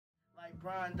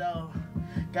Rondo,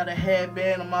 got a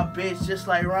headband on my bitch just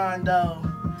like Rondo.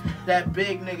 That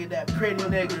big nigga, that pretty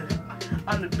nigga.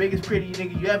 I'm the biggest pretty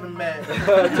nigga you ever met.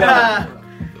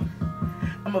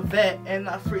 I'm a vet and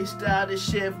I freestyle this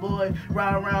shit, boy.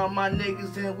 Ride around my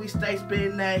niggas and we stay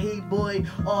spitting that heat, boy,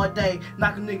 all day.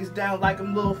 Knocking niggas down like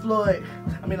I'm Lil Floyd.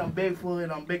 I mean, I'm Big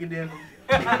Floyd, I'm bigger than him.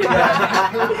 Ride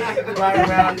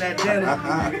around that denim.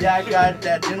 Yeah, I got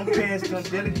that denim pants, them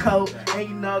denim coat. And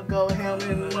you know, go ham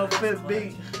in the fifth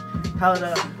beat. Hold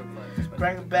up.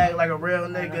 Bring it back like a real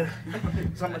nigga.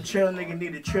 Cause I'm a chill nigga,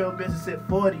 need a chill business at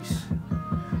 40s.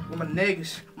 With my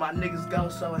niggas go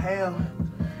so ham.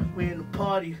 We in the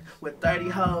party with 30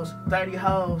 hoes,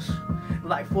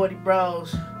 like 40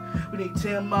 bros. We need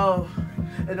 10 more.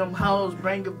 And them hoes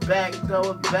bring it back,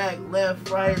 throw it back, left,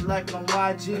 right, like on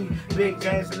YG. Big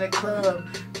games in the club,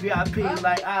 VIP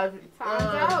like Ivy.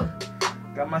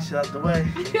 Got my shit out the way.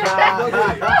 Got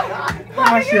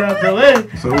my shit out the way.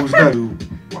 So who's that dude?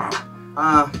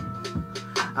 Wow.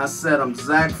 I said I'm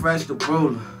Zach Fresh the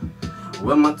ruler.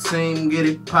 With my team, get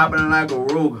it poppin' like a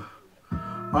Ruger.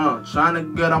 Trying to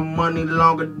get our money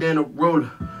longer than a ruler.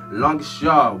 Longest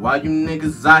yard, why you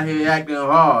niggas out here acting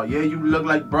hard? Yeah, you look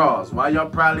like bras, why y'all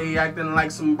probably acting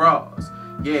like some bras?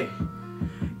 Yeah,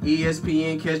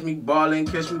 ESPN catch me ballin'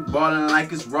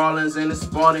 like it's Rollins and it's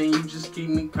Spartan. You just keep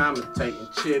me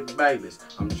commentating, Chip Bayless.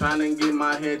 I'm trying to get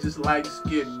my head just like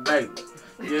Skip Bayless.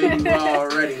 Yeah, you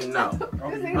already know.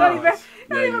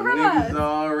 Yeah, you niggas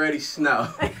already snow.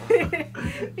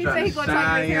 Trying to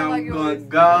shine, I'm gonna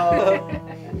go.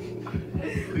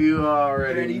 You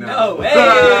already know.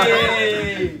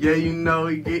 Hey! Yeah, you know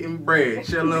he getting bread,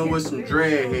 chillin' with some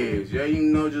dreadheads. Yeah, you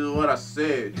know just what I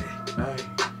said.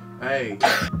 Hey.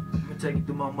 I'm gonna take you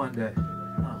through my Monday.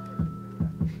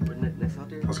 Next out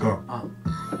there? Let's go.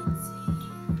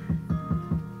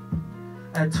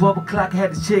 At 12 o'clock I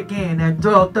had to check in, at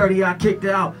 12:30 I kicked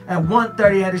it out, at 1:30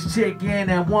 I had to check in,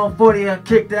 at 1:40 I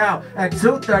kicked it out, at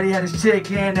 2:30 I had to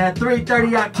check in, at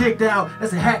 3:30 I kicked it out.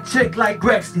 That's a hat trick like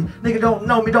Gretzky. Nigga don't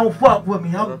know me, don't fuck with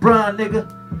me. I'm Brian, nigga.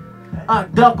 I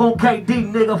duck on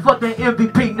KD, nigga. Fuck that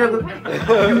MVP,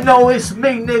 nigga. You know it's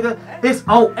me, nigga. It's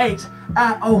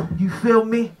O-H-I-O. You feel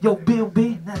me? Yo, Bill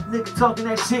B. That nigga talking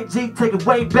that shit, G. Take it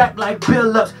way back like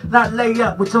Bill Ups. Not lay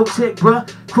up with your chick, bruh.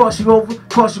 Cross you over,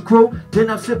 cross your crew. Then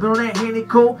I'm sipping on that Henny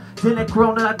cool. Then that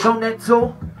Corona, I done that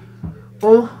too.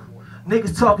 Oh,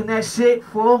 niggas talking that shit,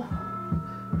 fool.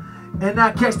 And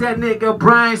I catch that nigga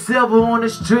Brian Silver on the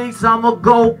streets, I'ma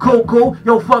go cuckoo.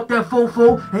 Yo, fuck that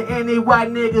foo-foo. And any white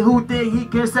nigga who think he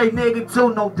can say nigga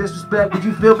too. No disrespect, but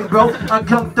you feel me, bro? I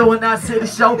come through and I see the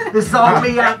show. It's all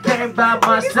me, I came by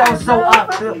myself, so I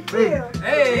feel free.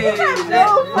 Hey!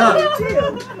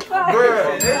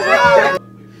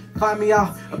 Find me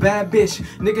out, a bad bitch.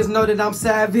 Niggas know that I'm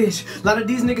savage. A lot of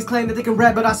these niggas claim that they can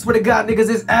rap, but I swear to God, niggas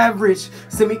is average.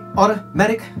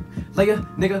 Semi-automatic, lay a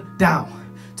nigga down.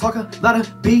 Talk a lot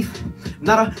of beef,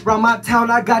 not around my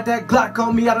town. I got that Glock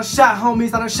on me. I done shot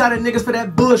homies, I done shot at niggas for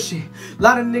that bullshit. A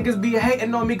lot of niggas be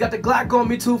hating on me, got the Glock on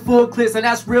me, 2 full clips. And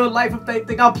that's real life if they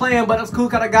think I'm playing, but that's cool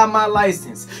cause I got my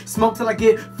license. Smoke till I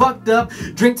get fucked up,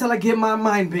 drink till I get my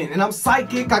mind bent. And I'm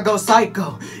psychic, I go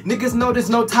psycho. Niggas know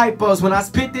there's no typos. When I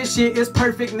spit this shit, it's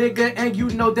perfect, nigga. And you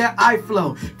know that I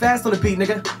flow fast on the beat,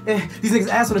 nigga. These niggas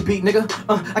ass on the beat, nigga.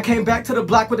 I came back to the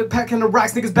block with a pack and the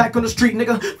rocks. Niggas back on the street,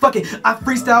 nigga. Fuck it, I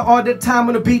freestyle all the time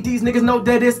on the beat. These niggas know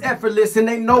that it's effortless, and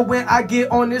they know when I get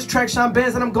on this track, Sean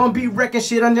Benz, and I'm gonna be wrecking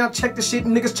shit. And y'all check the shit,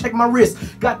 and niggas check my wrist.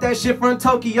 Got that shit from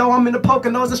Tokyo. I'm in the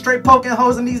Poconos and straight poking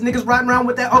hoes, and these niggas riding around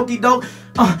with that okie doke.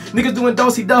 Niggas doing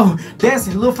do-si-do,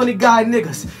 dancing, little funny guy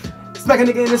niggas. Smack a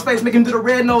nigga in his face, make him do the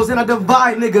red nose, and I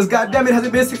divide niggas. God damn it,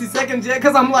 hasn't been 60 seconds yet,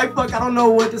 cause I'm like, fuck, I don't know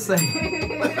what to say.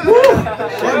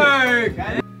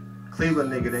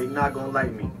 Cleveland nigga, they not gonna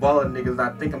like me. Baller niggas,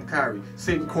 I think I'm Kyrie.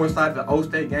 Sitting courtside the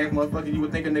O-State game, motherfucker, you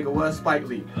would think a nigga was Spike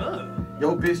Lee.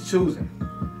 Yo bitch choosing,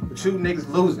 but you niggas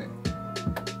losing.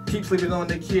 Keep sleeping on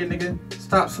the kid, nigga,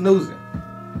 stop snoozing.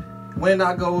 When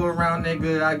I go around,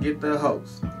 nigga, I get the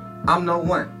host. I'm no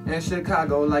one in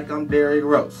Chicago like I'm Derrick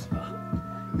Rose.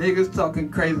 Niggas talking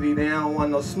crazy, they don't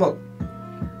want no smoke.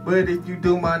 But if you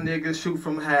do, my nigga, shoot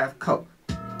from half coke.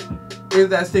 Is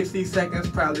that 60 seconds?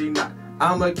 Probably not.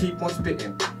 I'ma keep on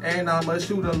spitting, and I'ma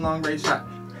shoot a long range shot.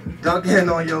 Dunking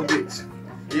on your bitch.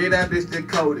 Yeah, that bitch the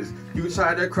coldest. You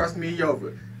tried to cross me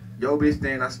over. Yo bitch,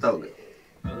 then I stole it.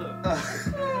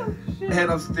 And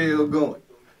I'm still going.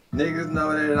 Niggas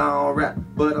know that I don't rap,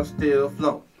 but I'm still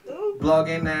flowing.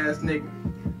 Blogging ass nigga,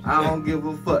 I don't give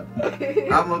a fuck.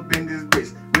 I'm up in this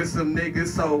bitch with some niggas,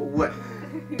 so what?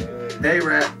 They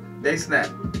rap, they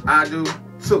snap, I do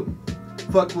too.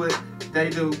 Fuck what they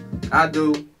do, I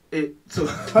do it took.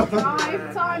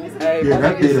 Hey, Yeah,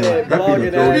 that did it. That vlogging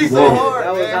did ass. it.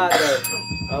 That was hot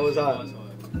though. That was hot.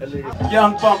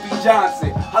 Young Bumpy Johnson,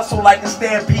 hustle like a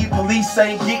stampede, police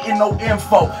ain't getting no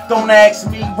info. Don't ask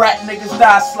me, rat niggas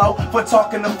die slow for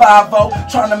talking to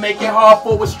 5-0. Trying to make it hard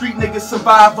for a street nigga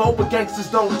survival, but gangsters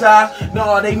don't die,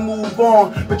 nah they move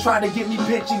on. But try to get me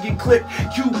pitch and get clipped,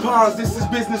 coupons, this is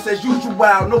business as usual.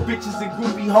 No bitches and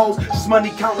groupie hoes, just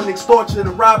money counting, extortion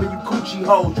and robbing you coochie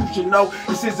hoes. You should know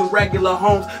this isn't regular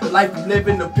homes, the life we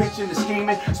living, the pitching, the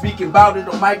scheming, speaking about it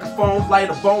on microphones, light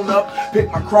a bone up,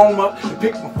 pick my chrome up, and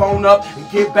pick my phone up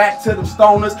and get back to them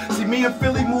stoners. See me and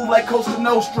Philly move like Costa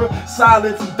Nostra,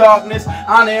 silence and darkness,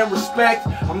 honor and respect.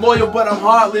 I'm loyal but I'm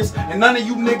heartless, and none of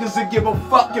you niggas will give a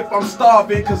fuck if I'm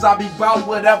starving, cause I be bout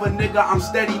whatever nigga, I'm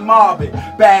steady mobbing.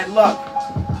 Bad luck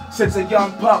since a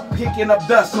young pup, kicking up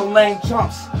dust on lame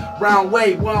chumps. Round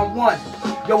way,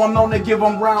 1-1. Yo, I'm known to give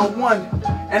them round one,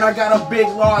 and I got a big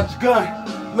large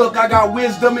gun. Look, I got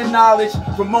wisdom and knowledge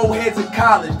from more heads in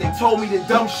college. They told me the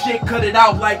dumb shit, cut it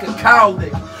out like a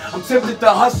cowlick. I'm tempted to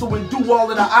hustle and do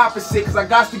all of the opposite, cause I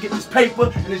got to get this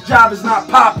paper and this job is not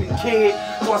popping, kid.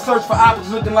 So I search for options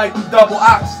looking like the double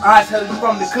ox, eyes headed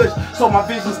from the kush, so my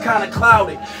vision's kinda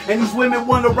clouded. And these women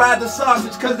wanna ride the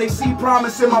sausage cause they see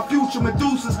promise in my future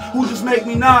Medusas who just make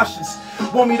me nauseous.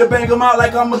 Want me to bang them out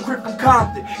like I'm a crip from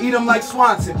Compton, eat them like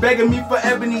Swanson, begging me for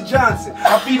Ebony Johnson.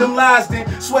 I feed them lies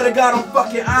then, swear to God I'm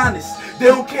fucking honest. They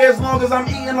don't care as long as I'm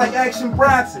eating like Action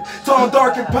Bronson, tall,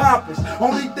 dark, and pompous.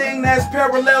 Only thing that's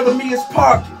parallel to me is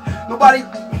parking. Nobody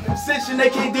sensing they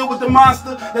can't deal with the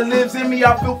monster that lives in me.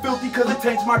 I feel filthy cause it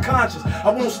taints my conscience. I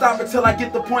won't stop until I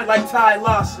get the point like Ty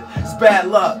Lawson. It's bad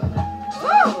luck.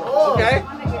 Okay.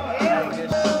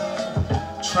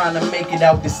 Trying to make it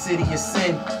out the city of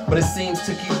sin, but it seems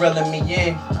to keep reeling me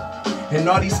in. And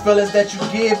all these feelings that you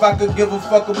give, I could give a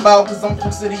fuck about, cause I'm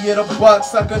from city of the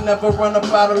bucks. I could never run up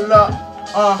out of luck.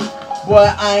 Boy,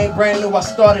 I ain't brand new, I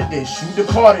started this, you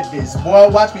departed this. Boy,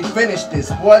 watch me finish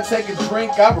this. Boy, take a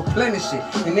drink, I replenish it.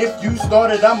 And if you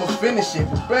started, I'ma finish it.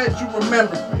 But bet you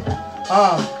remember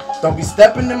it. Don't be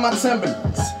stepping in my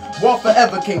Timberlands. Walk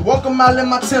forever, can't walk a mile in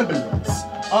my Timberlands.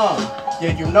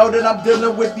 Yeah, you know that I'm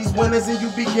dealing with these winners and you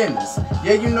beginners.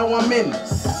 Yeah, you know I'm in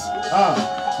this.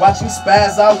 Watch me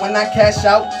spaz out when I cash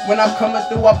out. When I'm coming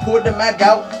through, I pull the mag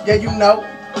out. Yeah, you know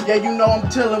I'm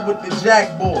chilling with the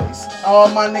Jack boys. All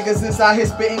my niggas inside here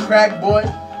spitting crack, boy.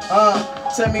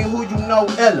 Tell me who you know,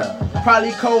 Ella.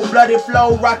 Probably cold-blooded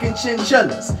flow, rockin'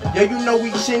 chinchillas. Yeah, you know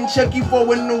we chin check you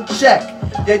for a new check.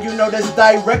 Yeah, you know that's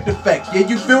direct effect. Yeah,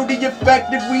 you feel the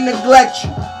effect if we neglect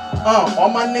you. All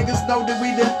my niggas know that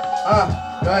we the.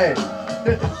 Go ahead.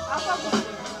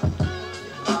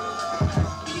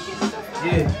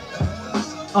 Yeah.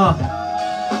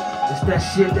 It's that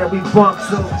shit that we bump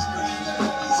to.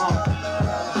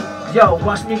 Yo,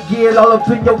 watch me get all up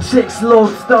in your chick's little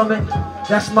stomach.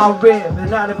 That's my rib, and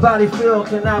how the body feel,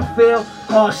 can I feel?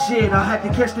 Oh shit, I had to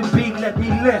catch the beat, let me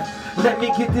lift. Let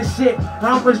me get this shit.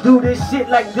 I'ma do this shit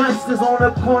like gangsters on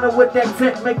the corner with that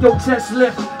tent, make your chest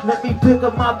lift. Let me pick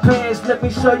up my pants, let me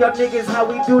show y'all niggas how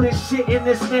we do this shit in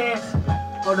this stance.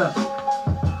 Hold up.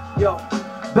 Yo,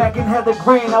 back in Heather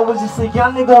Green, I was just a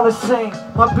young nigga on the scene.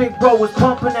 My big bro was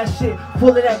pumping that shit,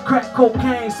 full of that crack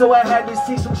cocaine. So I had to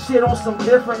see some shit on some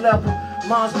different level.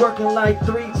 Mom's working like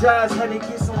 3 jobs, had to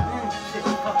get some shit.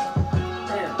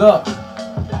 Look,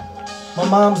 my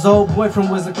mom's old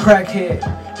boyfriend was a crackhead.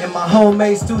 In my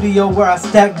homemade studio where I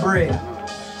stack bread.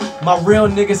 My real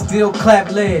niggas still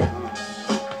clap lead.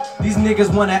 These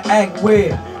niggas wanna act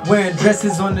weird, wearing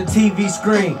dresses on the TV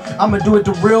screen. I'ma do it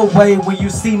the real way when you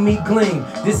see me gleam.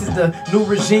 This is the new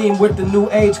regime with the new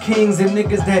age kings and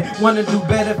niggas that wanna do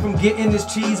better from getting this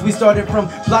cheese. We started from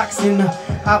blocks in the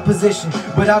opposition,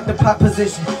 without the pot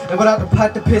position, and without the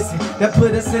pot to pissing. That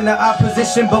put us in the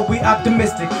opposition, but we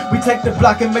optimistic. We take the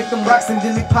block and make them rocks and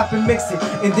then we pop and mix it.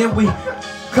 And then we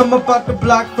come up out the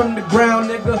block from the ground,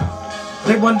 nigga.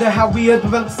 They wonder how we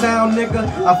develop sound, nigga.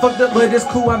 I fucked up, but it's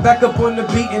cool, I'm back up on the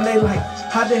beat. And they like,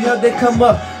 how the hell they come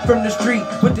up from the street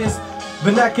with this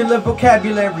vernacular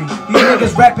vocabulary? These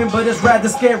niggas rapping, but it's rather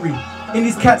scary. And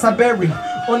these cats I bury.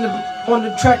 On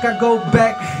the track I go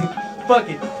back. Fuck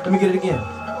it, let me get it again.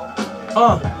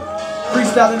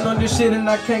 Freestyling on this shit and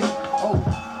I can't.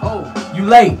 Oh, you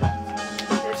late.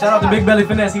 Shout out to Big Belly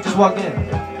Finesse, he just walked in.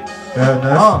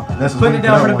 That's Putting it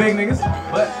down for the big niggas.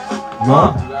 But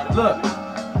look,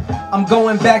 I'm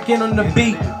going back in on the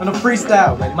beat, on the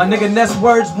freestyle. My nigga Ness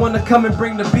Words wanna come and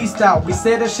bring the beast out. We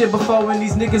said that shit before and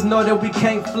these niggas know that we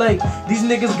can't flake. These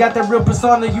niggas got that real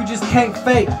persona you just can't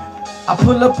fake. I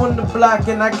pull up on the block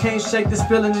and I can't shake this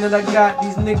feeling that I got.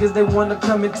 These niggas, they wanna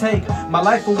come and take my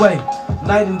life away,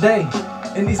 night and day.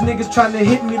 And these niggas trying to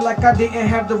hit me like I didn't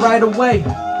have the right of way.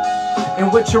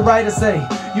 And what your writer say?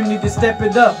 You need to step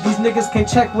it up. These niggas can't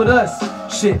check with us.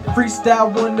 Shit,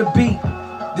 freestyle on the beat.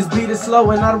 This beat is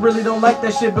slow and I really don't like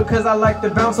that shit because I like to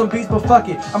bounce on beats, but fuck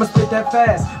it, I'ma spit that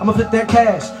fast, I'ma flip that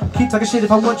cash. Keep talking shit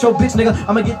if I want your bitch, nigga,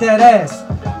 I'ma get that ass.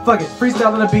 Fuck it,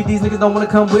 freestyle on the beat, these niggas don't wanna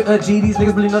come with a G. These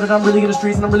niggas really know that I'm really in the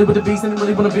streets and I'm really with the beats and they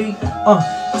really wanna be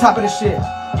top of the shit,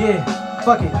 yeah.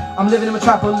 Fuck it, I'm living in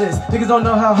Metropolis. Niggas don't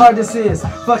know how hard this is.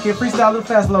 Fuck it, freestyle and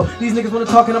fast flow. These niggas wanna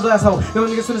talk in a blast hole. Yo,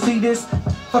 niggas wanna see this?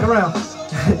 Fuck around.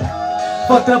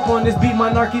 Fucked up on this beat,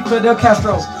 monarchy, Fidel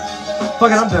Castro.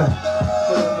 Fuck it, I'm done.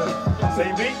 Say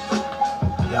beat?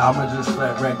 Yeah, I'ma just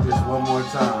flat wreck this one more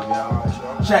time,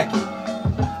 y'all. Check it.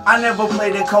 I never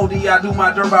played it Cody, I do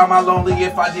my dirt by my lonely.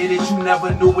 If I did it, you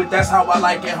never knew it. That's how I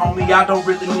like it, homie. I don't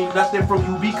really need nothing from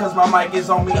you because my mic is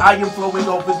on me. I am flowing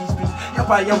over these beats. Yep,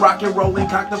 I am rock and rolling,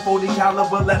 cock the 40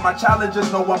 caliber. Let my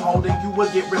challengers know I'm holding. You will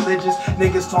get religious.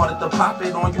 Niggas taunted to pop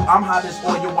it on you. I'm hot as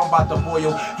oil, I'm about to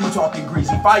boil. You talking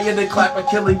greasy. Fire the clapper,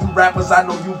 killing you rappers. I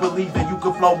know you believe it. You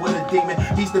can flow with a demon.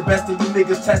 He's the best of you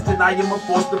niggas testing. I am a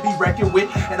force to be reckoned with,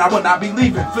 and I will not be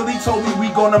leaving. Philly told me we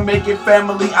gonna make it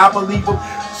family. I believe him.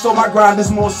 So my grind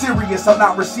is more serious, I'm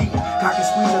not receiving. Cock and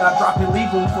squeeze it, I drop and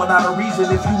leave them for not a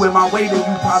reason. If you in my way, then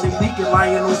you probably leaking.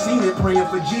 Lying on scene and praying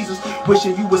for Jesus.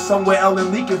 Wishing you was somewhere else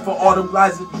and leaking for all them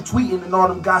lies that you tweeting and all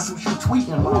them gossips you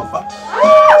tweeting, motherfucker.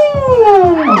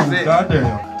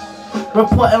 Goddamn.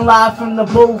 Reporting live from the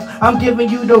booth. I'm giving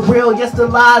you the real, yes, the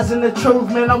lies and the truth.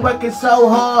 Man, I'm working so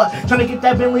hard, trying to get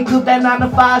that Bentley coupe, that 9 to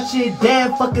 5 shit.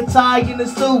 Damn, fucking tie in the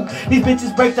suit. These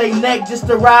bitches break their neck just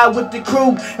to ride with the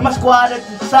crew. And my squad at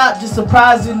the top, just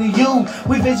surprising to you.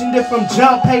 We visioned it from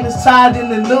jump, haters tied in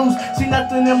the news. See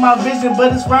nothing in my vision,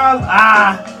 but it's rhymes.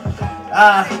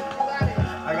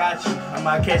 I got you. I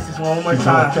might catch this one more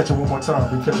time. Catch it one more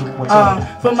time. We catch it one more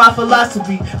time. For my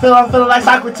philosophy, I'm feeling like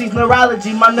Socrates,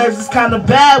 neurology. My nerves is kinda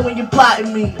bad when you're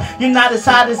plotting me. You're not as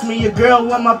hot as me, your girl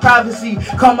want my privacy.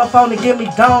 Call my phone and get me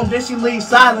domed, then she leaves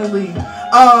silently.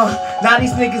 Now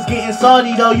these niggas getting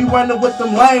salty though. You running with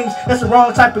them lames, that's the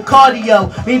wrong type of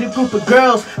cardio. Need a group of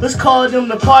girls, let's call them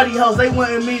the party hoes. They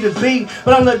wanting me to be,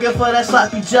 but I'm looking for that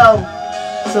sloppy Joe.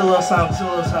 It's a little something, it's a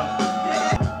little something.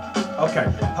 Okay,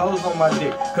 hoes on my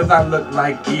dick, cause I look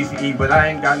like Easy-E, but I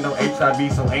ain't got no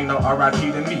HIV, so ain't no RIP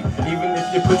to me. Even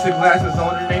if you put your glasses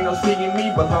on, it ain't no seeing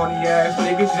me. Baloney ass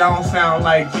niggas, y'all don't sound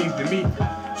like G's to me.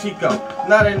 Chico,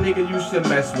 not a nigga you should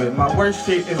mess with. My worst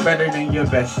shit is better than your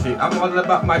best shit. I'm all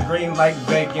about my green like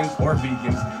vegans or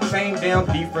vegans. Same damn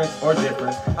difference or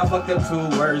difference. I fucked up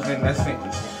 2 words in that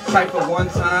sentence. Cypher one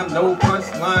time, no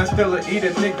punchline. Still eat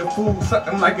a nigga food,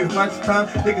 something like it's lunchtime.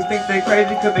 Niggas think they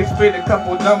crazy cause they spit a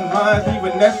couple dumb lines.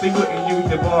 Even Nestle wouldn't use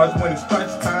your bars when it's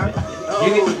crunch time.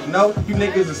 Get it? No, you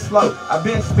niggas are slow. I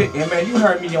been spitting, man, you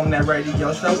heard me on that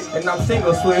radio show. And I'm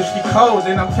single, so if she cold,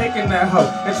 then I'm taking that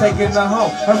hoe and taking her home.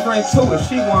 Her friend too, if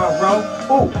she want roll.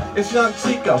 Ooh, it's young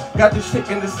Chico, got this shit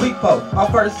in the sleepo. Our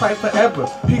first fight forever,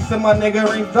 piece of my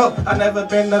nigga ring dope. I never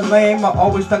been the lame, I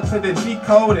always stuck to the G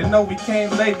code. And no, we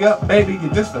can't leg up, baby,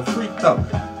 you're just a freak though.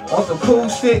 On some cool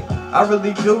shit, I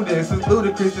really do this. It's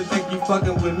ludicrous to think you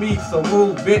fucking with me, so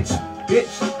move, bitch,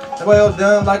 bitch. Well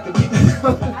done like the people.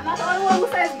 I'm not the only one who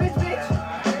says bitch, bitch.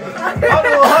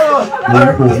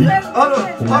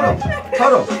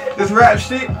 Hold on. This rap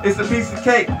shit, it's a piece of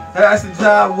cake. That's a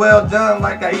job well done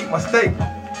like I eat my steak.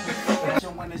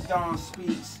 When the dawn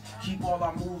speaks, keep all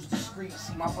our moves discreet.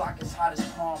 See, my block is hot as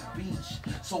Palm Beach,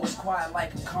 so it's quiet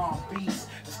like a calm beast.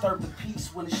 Disturb the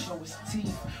peace when it shows its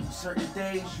teeth. On certain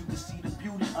days, you can see the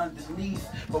beauty underneath,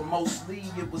 but mostly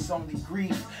it was only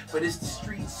grief. But it's the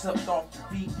streets, sucked off the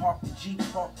beat, park the Jeep,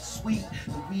 park the suite.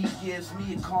 The weed gives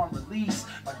me a calm release.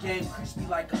 My game crispy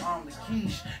like an omelet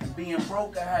quiche. And being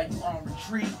broke, I had you on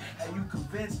retreat. Had you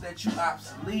convinced that you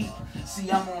obsolete. See,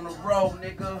 I'm on the road,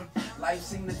 nigga. Life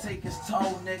seem to take its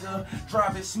toll, nigga.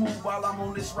 Driving smooth while I'm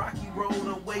on this rocky road,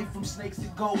 away from snakes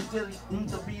and gold dilly.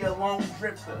 To be a lone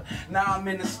drifter. Now I'm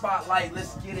in the spotlight,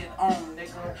 let's get it on,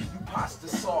 nigga. You pasta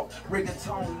soft,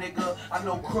 rigatone, nigga. I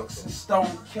know crooks and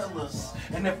stone killers,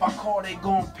 and if I call, they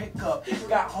gon' pick up.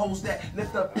 Got hoes that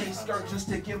lift up their skirt just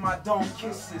to give my dome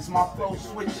kisses. My flow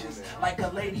switches like a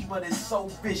lady, but it's so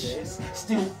vicious.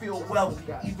 Still feel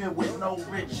wealthy, even with no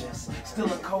riches.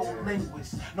 Still a cold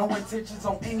linguist, no intentions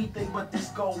on anything but this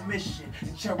gold mission.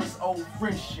 And cherish old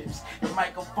friendships. trenches. The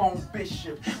microphone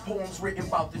bishop, poems written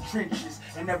about the trenches.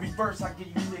 In every verse I give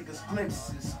you niggas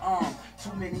glimpses.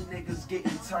 Too many niggas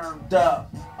getting turned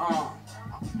up.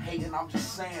 I'm hating, I'm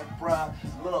just saying, bruh.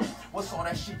 Look, what's all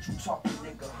that shit you talking,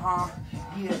 nigga, huh?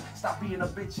 Yeah, stop being a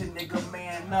bitch and nigga,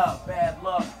 man up. Bad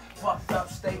luck, fucked up,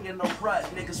 stay in the rut.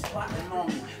 Niggas plotting on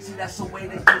me. See, that's the way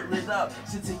they get lit up.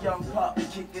 Since a young pup,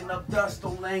 kicking up dust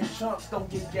on lame chunks. Don't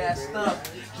get gassed up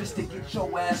just to get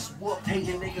your ass whooped.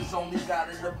 Hating niggas only got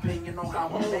an opinion on how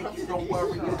we make it. Don't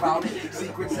worry about it.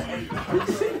 Secrets are ain't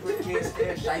pretty secret. Can't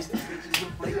stand shiesty bitches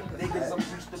and flaky niggas. I'm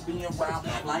used to being around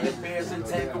lion bears and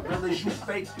tan gorillas. You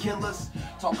fake killers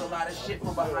talk a lot of shit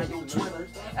from behind your Twitter,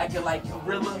 acting like you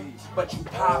realer, but you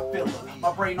pop filler.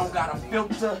 My brain don't got a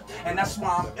filter, and that's why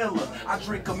I'm iller. I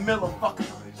drink a Miller, fuck it.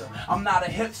 I'm not a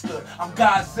hipster, I'm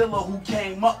Godzilla who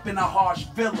came up in a harsh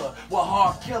villa with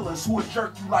hard killers who'll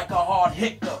jerk you like a hard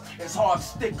hiccup. It's hard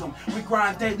stick 'em. We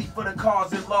grind daily for the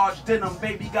cars in large denim.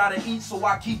 Baby gotta eat, so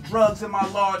I keep drugs in my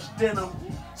large denim.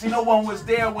 See, no one was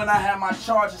there when I had my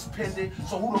charges pending,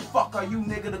 so who the fuck are you,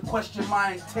 nigga, to question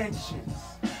my intentions?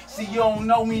 See, you don't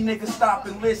know me, nigga, stop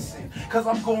and listen, cause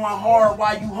I'm going hard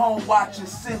while you home watching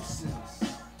Simpsons.